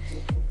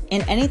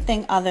in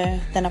anything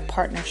other than a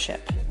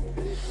partnership.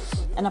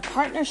 And a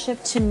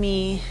partnership to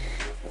me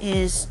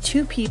is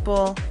two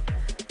people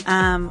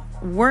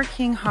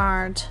working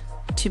hard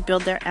to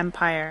build their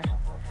empire.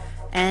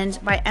 And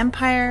by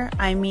empire,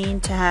 I mean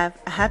to have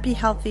a happy,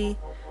 healthy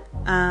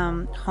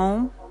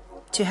home,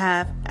 to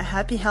have a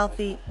happy,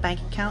 healthy bank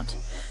account,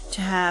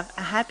 to have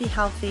a happy,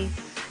 healthy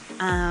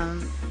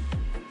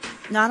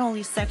not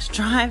only sex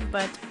drive,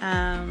 but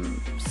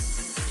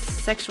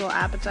sexual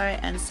appetite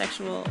and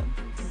sexual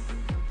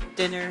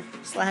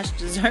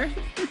dinner/dessert.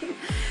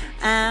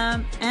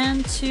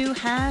 And to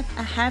have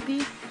a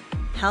happy,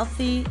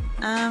 healthy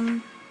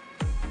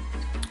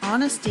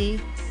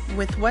honesty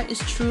with what is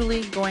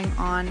truly going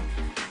on,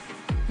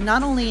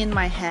 not only in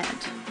my head,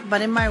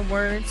 but in my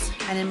words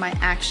and in my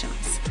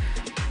actions.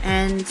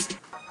 And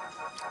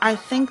I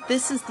think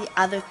this is the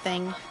other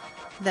thing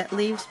that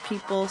leaves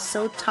people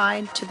so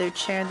tied to their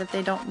chair that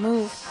they don't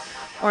move,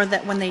 or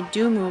that when they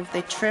do move,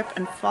 they trip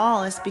and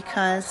fall, is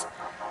because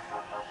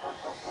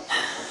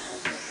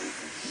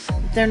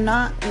they're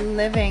not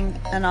living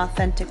an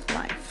authentic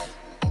life.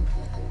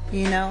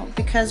 You know,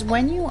 because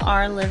when you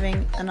are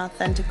living an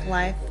authentic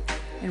life,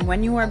 and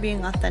when you are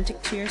being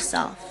authentic to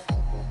yourself,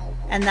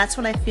 and that's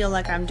what I feel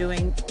like I'm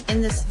doing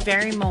in this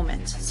very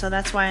moment. So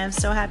that's why I'm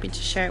so happy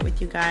to share it with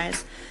you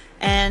guys.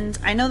 And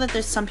I know that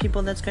there's some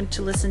people that's going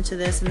to listen to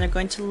this and they're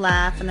going to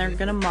laugh and they're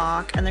going to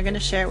mock and they're going to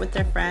share it with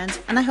their friends.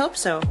 And I hope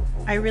so.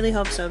 I really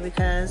hope so,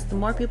 because the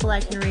more people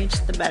I can reach,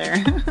 the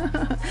better.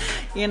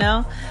 You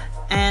know?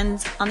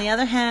 And on the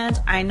other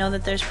hand, I know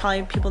that there's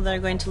probably people that are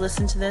going to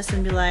listen to this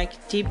and be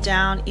like, deep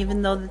down,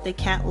 even though that they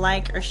can't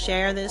like or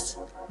share this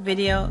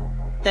video,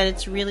 that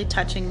it's really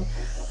touching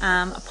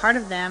a part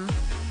of them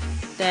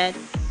that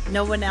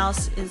no one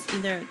else is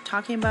either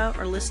talking about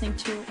or listening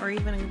to or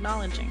even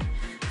acknowledging.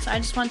 So I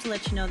just wanted to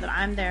let you know that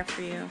I'm there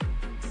for you.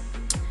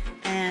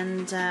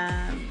 And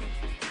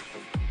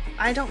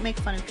I don't make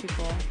fun of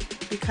people,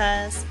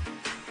 because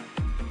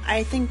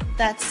I think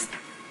that's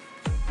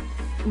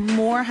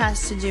more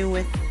has to do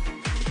with,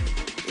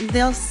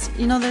 there's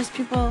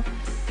people,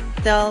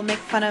 they'll make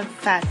fun of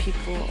fat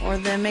people, or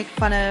they'll make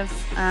fun of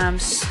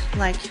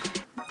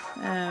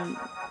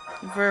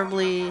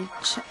verbally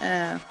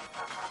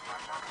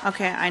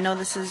okay, I know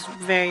this is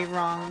very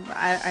wrong,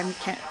 I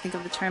can't think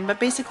of the term, but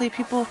basically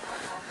people,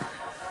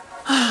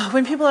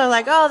 when people are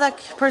like, oh, that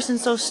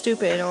person's so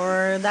stupid,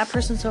 or that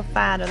person's so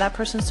fat, or that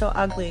person's so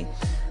ugly,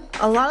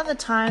 a lot of the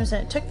times,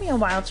 and it took me a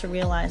while to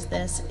realize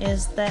this,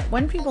 is that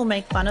when people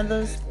make fun of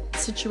those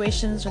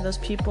situations or those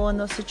people in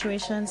those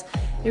situations,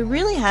 it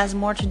really has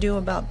more to do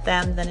about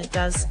them than it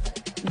does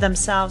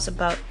themselves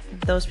about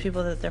those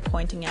people that they're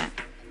pointing at.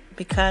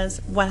 Because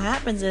what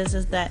happens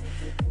is that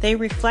they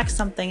reflect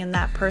something in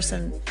that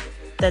person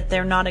that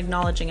they're not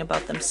acknowledging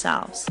about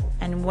themselves.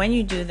 And when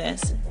you do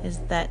this, is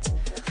that,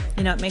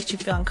 it makes you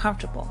feel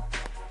uncomfortable.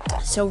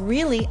 So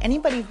really,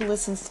 anybody who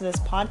listens to this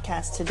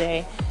podcast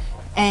today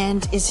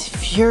and is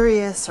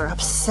furious or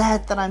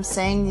upset that I'm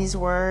saying these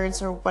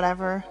words or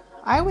whatever,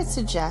 I would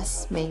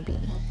suggest maybe,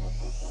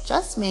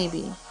 just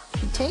maybe,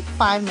 if you take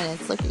 5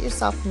 minutes, look at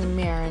yourself in the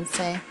mirror and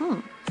say,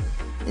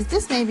 is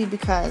this maybe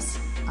because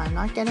I'm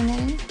not getting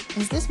any?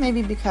 Is this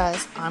maybe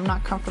because I'm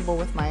not comfortable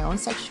with my own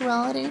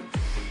sexuality?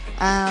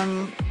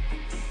 And,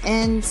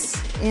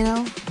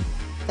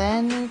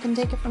 then you can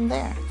take it from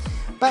there.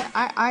 But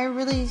I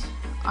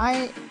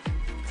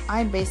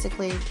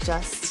basically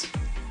just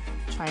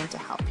trying to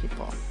help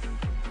people.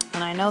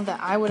 And I know that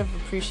I would have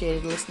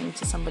appreciated listening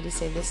to somebody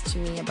say this to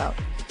me about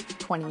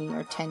 20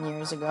 or 10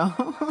 years ago.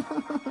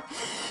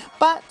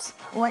 But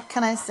what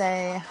can I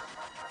say?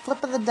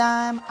 Flip of the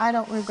dime, I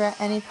don't regret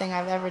anything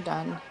I've ever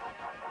done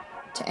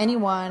to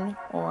anyone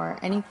or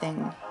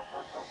anything,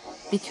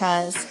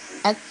 because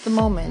at the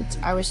moment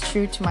I was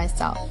true to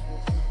myself.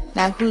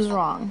 Now, who's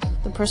wrong?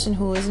 The person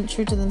who isn't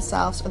true to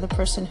themselves, or the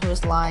person who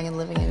is lying and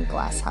living in a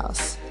glass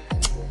house?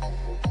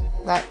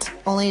 That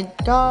only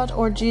God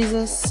or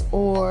Jesus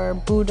or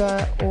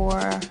Buddha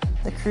or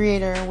the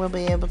Creator will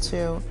be able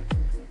to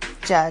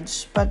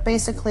judge. But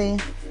basically,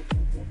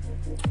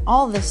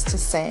 all this to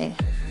say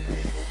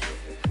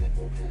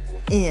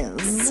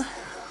is,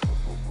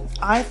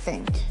 I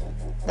think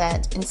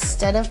that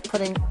instead of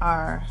putting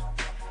our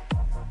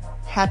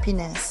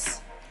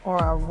happiness or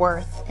our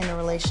worth in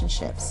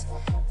relationships,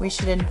 we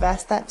should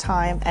invest that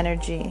time,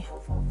 energy,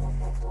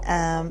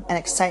 and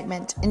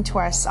excitement into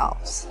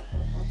ourselves.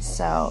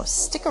 So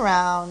stick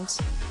around.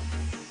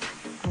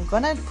 I'm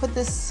going to put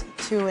this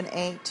to an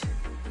 8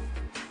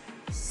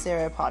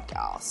 serial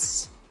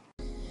podcast.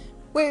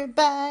 We're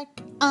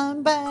back,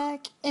 I'm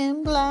back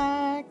in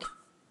black.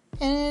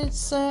 And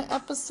it's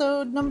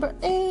episode number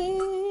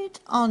 8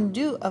 on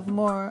Do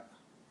More.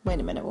 Wait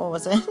a minute, what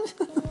was it?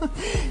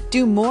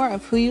 Do more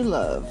of who you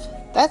love.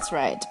 That's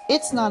right,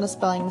 it's not a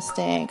spelling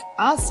mistake.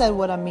 I said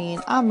what I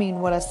mean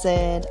what I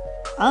said.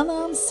 And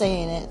I'm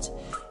saying it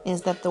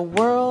is that the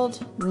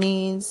world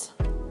needs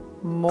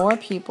more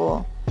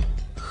people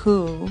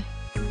who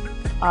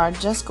are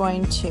just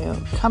going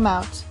to come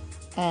out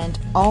and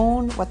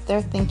own what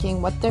they're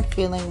thinking, what they're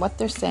feeling, what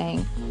they're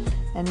saying,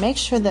 and make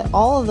sure that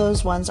all of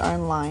those ones are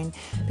in line.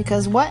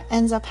 Because what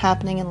ends up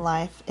happening in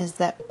life is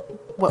that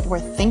what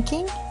we're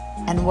thinking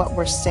and what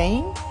we're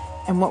saying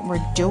and what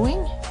we're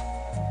doing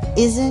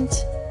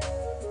isn't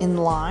in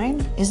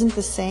line, isn't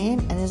the same,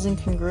 and isn't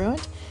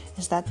congruent.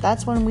 Is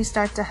that's when we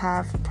start to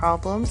have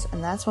problems,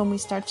 and that's when we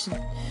start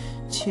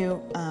to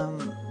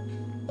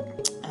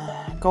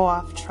go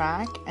off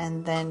track,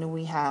 and then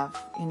we have,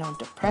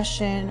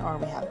 depression, or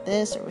we have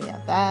this, or we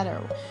have that,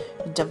 or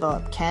we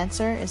develop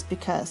cancer. Is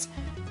because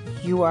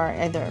you are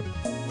either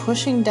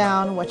pushing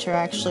down what you're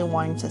actually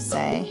wanting to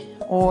say,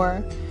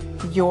 or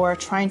you're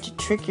trying to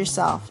trick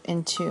yourself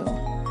into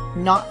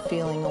not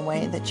feeling a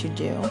way that you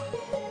do.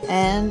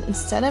 And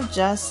instead of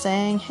just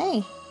saying,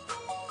 hey,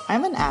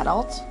 I'm an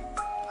adult,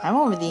 I'm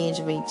over the age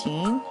of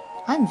 18,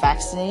 I'm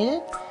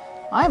vaccinated,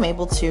 I'm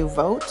able to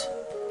vote,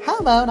 how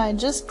about I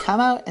just come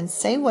out and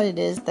say what it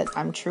is that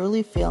I'm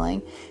truly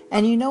feeling,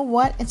 and you know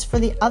what? It's for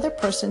the other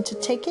person to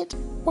take it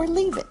or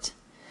leave it.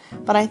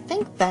 But I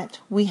think that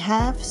we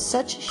have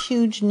such a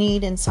huge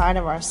need inside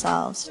of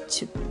ourselves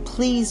to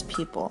please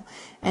people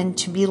and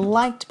to be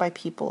liked by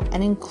people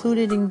and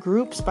included in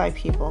groups by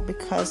people,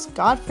 because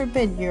God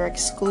forbid you're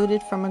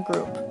excluded from a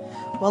group.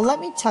 Well, let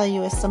me tell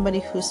you, as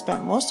somebody who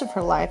spent most of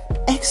her life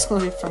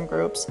excluded from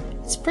groups,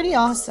 it's pretty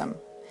awesome.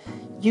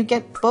 You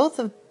get both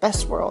of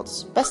best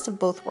of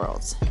both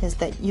worlds, is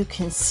that you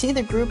can see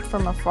the group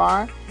from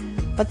afar,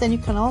 but then you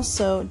can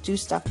also do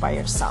stuff by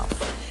yourself.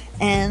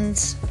 And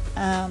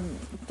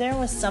there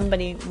was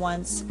somebody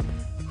once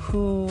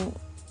who,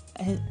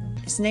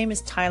 his name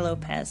is Ty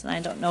Lopez, and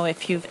I don't know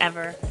if you've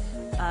ever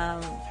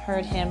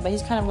heard him, but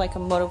he's kind of like a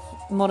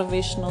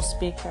motivational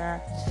speaker.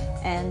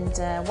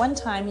 And one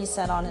time he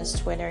said on his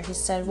Twitter, he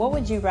said, what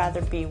would you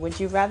rather be? Would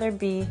you rather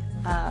be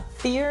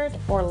feared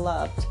or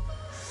loved?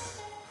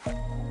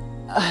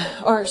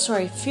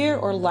 Fear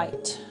or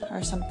liked,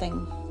 or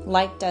something.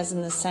 Liked as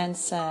in the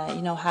sense,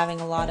 having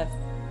a lot of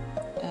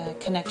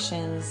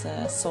connections,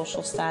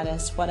 social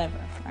status, whatever,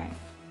 right?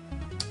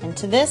 And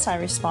to this I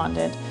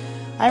responded,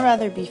 I'd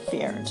rather be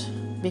feared,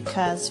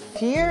 because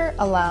fear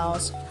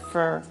allows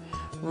for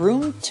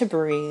room to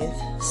breathe,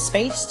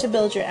 space to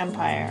build your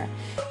empire,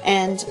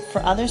 and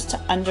for others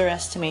to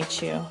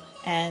underestimate you,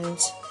 and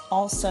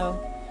also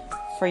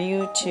for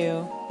you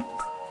to,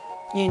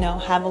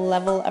 have a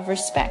level of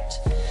respect.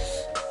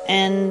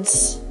 And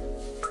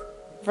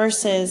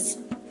versus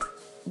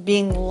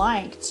being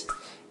liked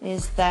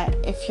is that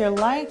if you're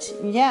liked,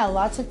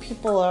 lots of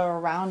people are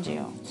around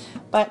you,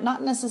 but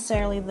not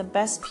necessarily the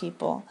best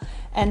people.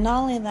 And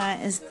not only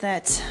that, is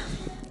that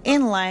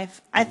in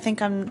life, I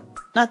think I'm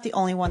not the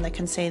only one that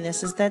can say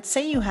this, is that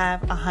say you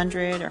have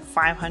 100 or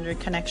 500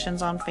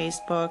 connections on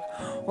Facebook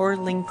or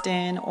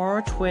LinkedIn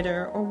or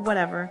Twitter or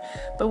whatever,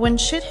 but when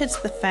shit hits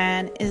the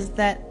fan, is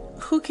that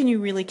who can you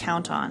really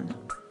count on?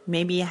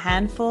 Maybe a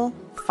handful,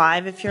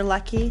 5 if you're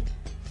lucky,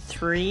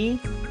 3.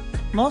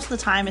 Most of the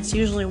time, it's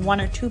usually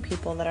 1 or 2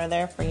 people that are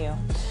there for you.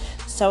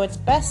 So it's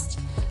best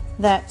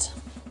that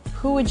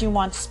who would you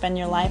want to spend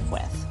your life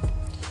with?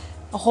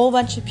 A whole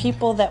bunch of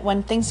people that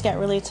when things get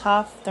really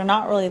tough, they're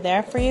not really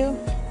there for you,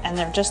 and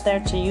they're just there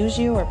to use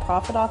you or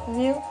profit off of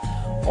you?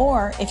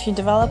 Or if you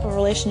develop a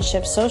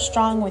relationship so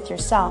strong with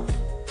yourself,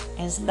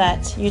 is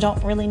that you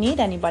don't really need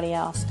anybody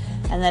else.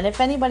 And that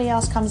if anybody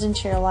else comes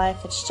into your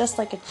life, it's just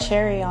like a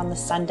cherry on the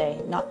sundae,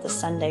 not the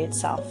sundae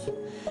itself.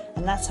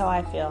 And that's how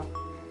I feel.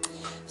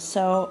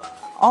 So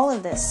all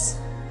of this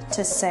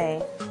to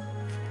say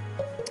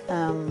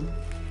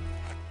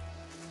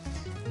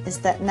is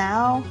that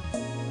now,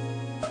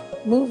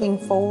 moving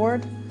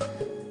forward,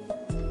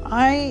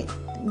 I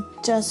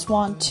just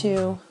want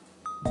to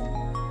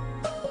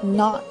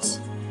not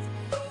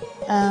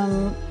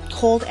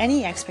hold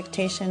any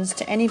expectations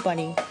to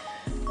anybody.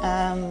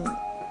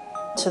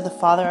 To the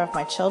father of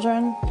my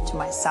children, to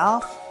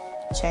myself,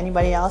 to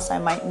anybody else I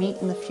might meet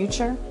in the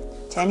future,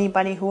 to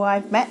anybody who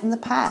I've met in the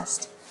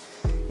past,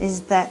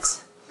 is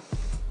that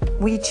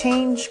we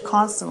change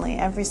constantly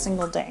every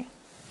single day.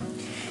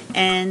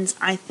 And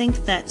I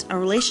think that a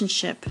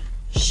relationship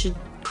should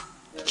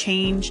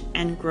change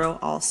and grow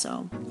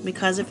also.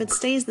 Because if it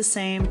stays the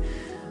same,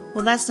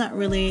 well, that's not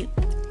really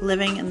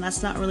living, and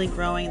that's not really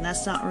growing, and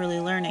that's not really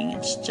learning.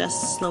 It's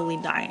just slowly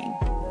dying.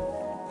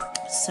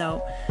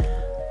 So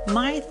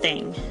my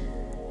thing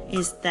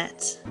is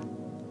that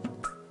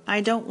I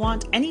don't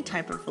want any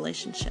type of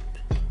relationship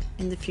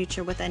in the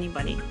future with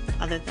anybody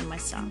other than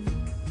myself.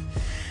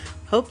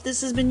 Hope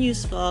this has been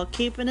useful.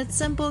 Keeping it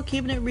simple,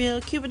 keeping it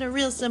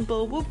real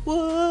simple. Whoop,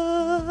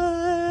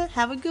 whoop.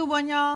 Have a good one, y'all.